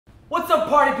What's up,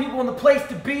 party people in the place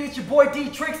to be? It's your boy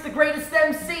D-Trix, the greatest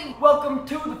MC. Welcome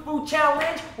to the food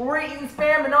challenge, where we're eating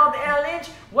spam and all the challenge.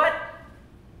 What?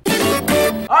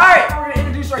 Alright, we're gonna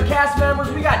introduce our cast members.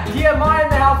 We got DMI in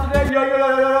the house today.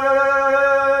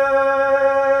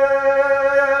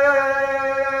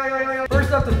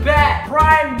 First up the bat,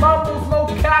 Brian mumbles no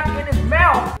cock in his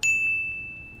mouth.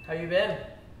 How you been?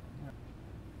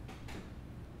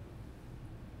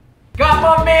 Got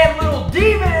my man Little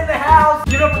Demon in the house.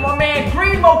 Get up for my man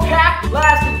Green Mocap.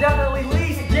 Last and definitely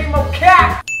least, J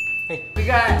Mocap. Hey, we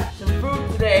got some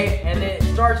food today, and it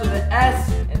starts with an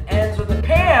S and ends with a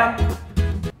Pam.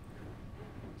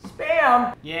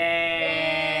 Spam.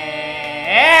 Yeah.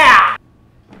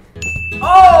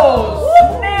 Oh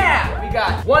snap! We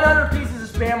got 100 pieces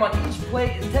of spam on each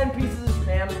plate. Is 10 pieces of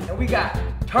spam, and we got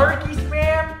turkey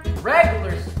spam,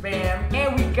 regular spam,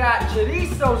 and we got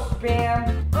chorizo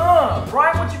spam.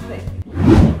 Brian, what you think?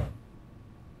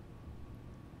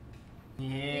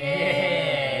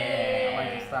 Yeah. I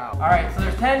like the style. Alright, so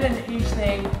there's 10 in each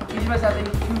thing. Each of us has to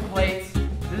eat 2 plates.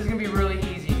 This is gonna be really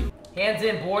easy. Hands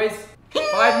in, boys.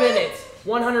 5 minutes.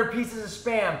 100 pieces of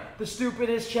spam. The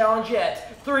stupidest challenge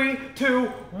yet. 3, 2,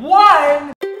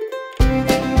 1! 2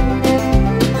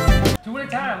 at a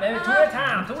time, baby. 2 at a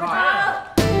time. 2 at a time.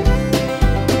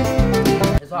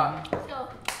 It's hot. Let's go.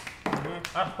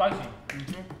 That's spicy.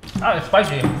 That is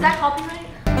spicy. Is that copyright?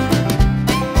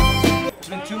 It's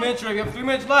been 2 minutes, we have 3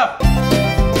 minutes left.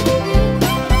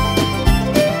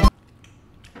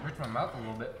 Hurts my mouth a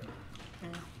little bit.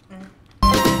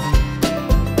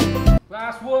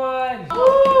 Last one.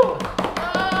 Oh.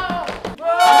 Whoa!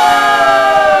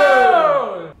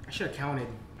 I should have counted.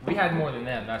 We had more than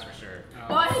them, that's for sure.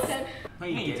 Oh, I said. No,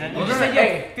 you didn't. We're gonna,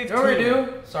 hey, you know what we're gonna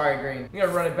do? Sorry, Green. We're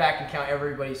gonna run it back and count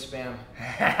everybody's spam.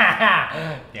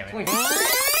 Damn it.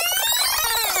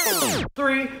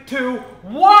 3, 2,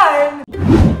 1!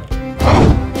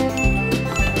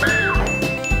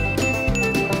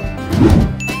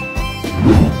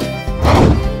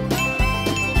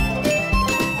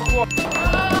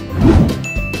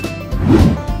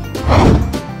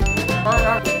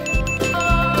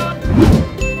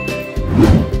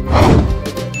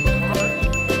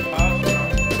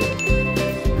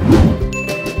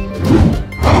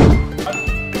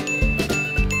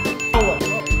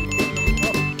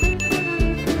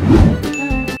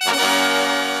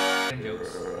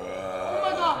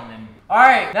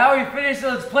 Alright, now we finished, so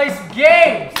let's play some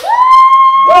games!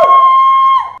 Woo!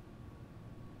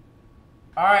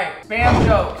 Alright, spam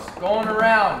jokes, going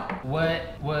around.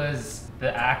 What was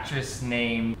the actress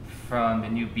name from the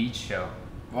new Beach show?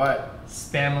 What?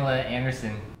 Spamela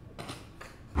Anderson.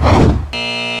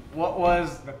 What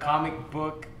was the comic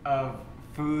book of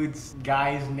Food's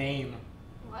guy's name?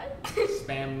 What?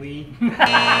 Spam Lee.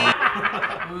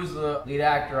 Who's the lead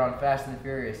actor on Fast and the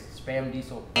Furious? Spam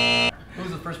Diesel.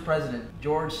 Who's the first president?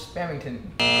 George Spamington.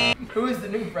 Who is the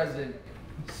new president?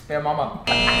 Spam Mama.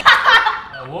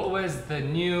 What was the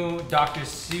new Dr.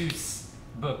 Seuss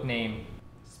book name?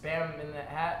 Spam in the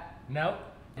hat? Nope.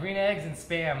 Green eggs and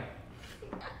spam.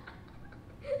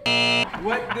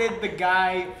 What did the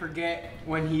guy forget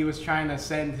when he was trying to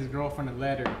send his girlfriend a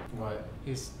letter? What?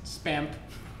 His spam.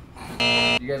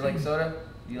 You guys like soda?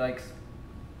 You like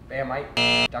Spamite?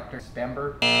 Dr.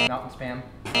 Spamber? Mountain Spam?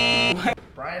 What?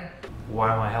 Brian?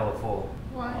 Why am I hella full?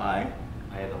 Why?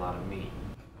 I had a lot of meat.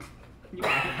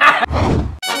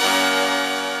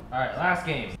 Alright, last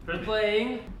game. We're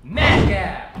playing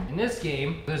Madcap. In this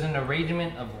game, there's an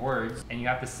arrangement of words, and you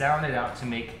have to sound it out to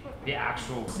make the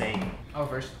actual saying. Oh,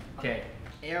 first. Okay.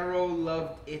 Arrow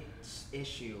loved its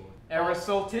issue.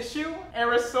 Aerosol tissue?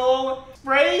 Aerosol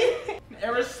spray?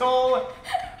 Aerosol.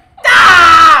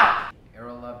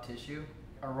 Arrow love tissue?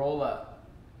 Arola.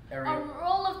 A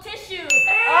roll of tissue.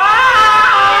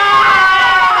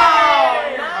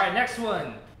 Alright, next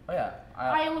one. Oh yeah.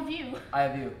 I love you. I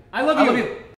have you. I love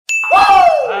you.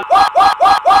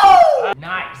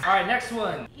 Nice. Alright, next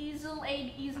one. He's a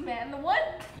ladies' man. The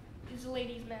what? He's a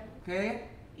ladies' man. Okay.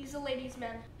 He's a ladies'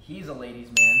 man. He's a ladies'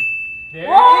 man. There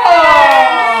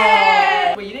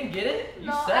Wait, you didn't get it? You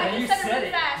No, said I it. just said it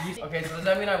really fast. Okay, so does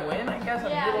that mean I win? I guess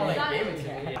I'm Yeah, the one you that got gave it.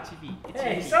 it to me.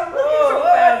 Hey,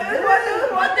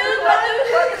 What,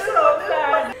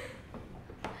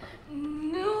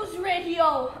 News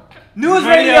radio. News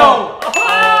radio.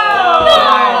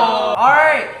 Oh!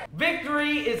 Alright,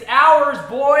 victory is ours,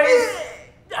 boys!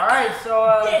 Alright, so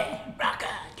Rock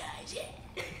on, guys,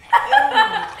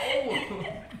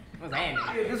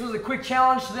 this was a quick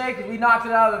challenge today because we knocked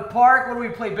it out of the park. What do we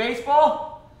play,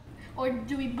 baseball? Or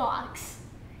do we box?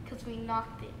 Because we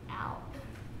knocked it out.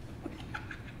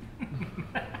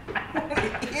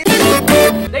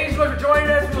 Thank you so much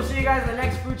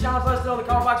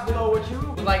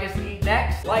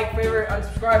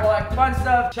unsubscribe, all that fun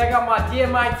stuff. Check out my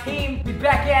DMI team. Be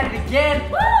back at it again.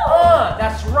 Woo!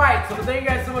 That's right. So thank you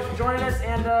guys so much for joining us.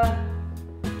 And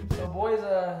so boys,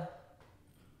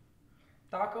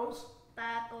 tacos?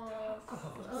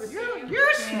 Tacos.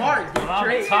 You're smart, dude. I'm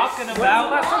Drake. talking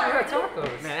about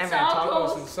tacos. Man, I haven't had Tacos.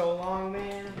 tacos in so long,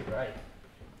 man. Right.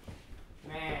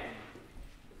 Man.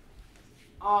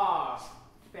 Aw,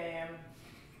 fam.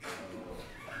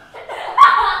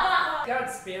 God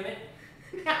spam it.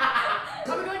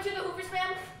 Are we going to the Hoover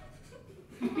spam?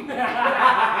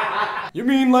 You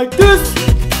mean like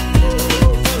this?